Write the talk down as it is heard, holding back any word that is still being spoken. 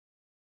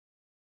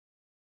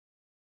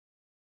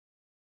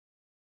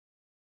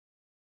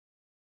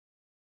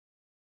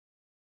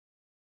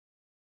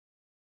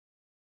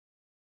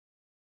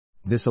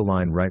This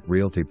Align Right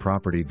Realty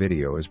property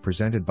video is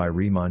presented by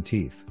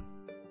Monteith.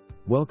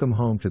 Welcome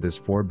home to this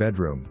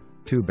 4-bedroom,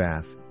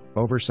 2-bath,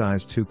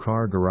 oversized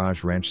 2-car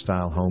garage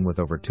ranch-style home with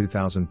over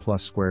 2,000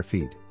 plus square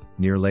feet,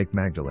 near Lake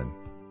Magdalene.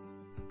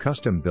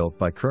 Custom built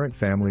by current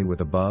family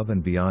with above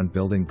and beyond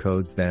building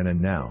codes then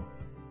and now.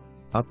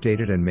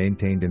 Updated and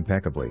maintained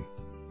impeccably.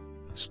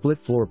 Split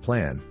floor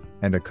plan,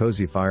 and a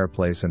cozy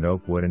fireplace and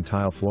oak wood and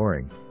tile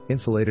flooring,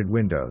 insulated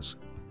windows.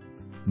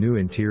 New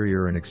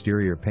interior and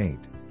exterior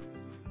paint.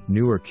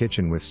 Newer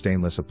kitchen with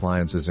stainless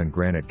appliances and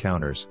granite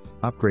counters,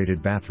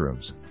 upgraded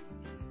bathrooms.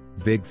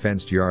 Big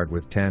fenced yard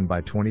with 10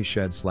 by 20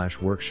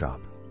 shed/workshop.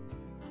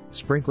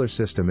 Sprinkler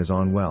system is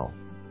on well.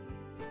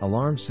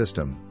 Alarm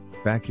system,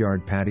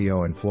 backyard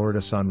patio and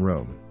Florida sun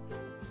room.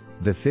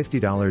 The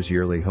 $50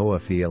 yearly HOA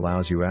fee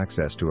allows you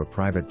access to a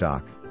private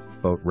dock,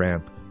 boat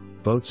ramp,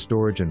 boat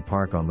storage and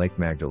park on Lake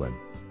Magdalene.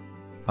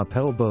 A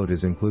pedal boat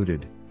is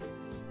included.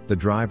 The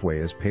driveway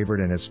is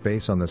pavered and has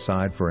space on the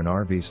side for an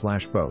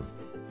RV/boat.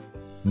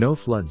 No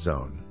flood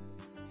zone.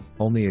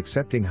 Only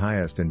accepting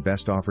highest and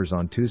best offers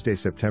on Tuesday,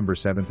 September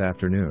 7th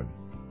afternoon.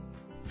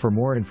 For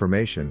more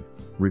information,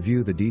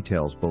 review the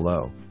details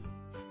below.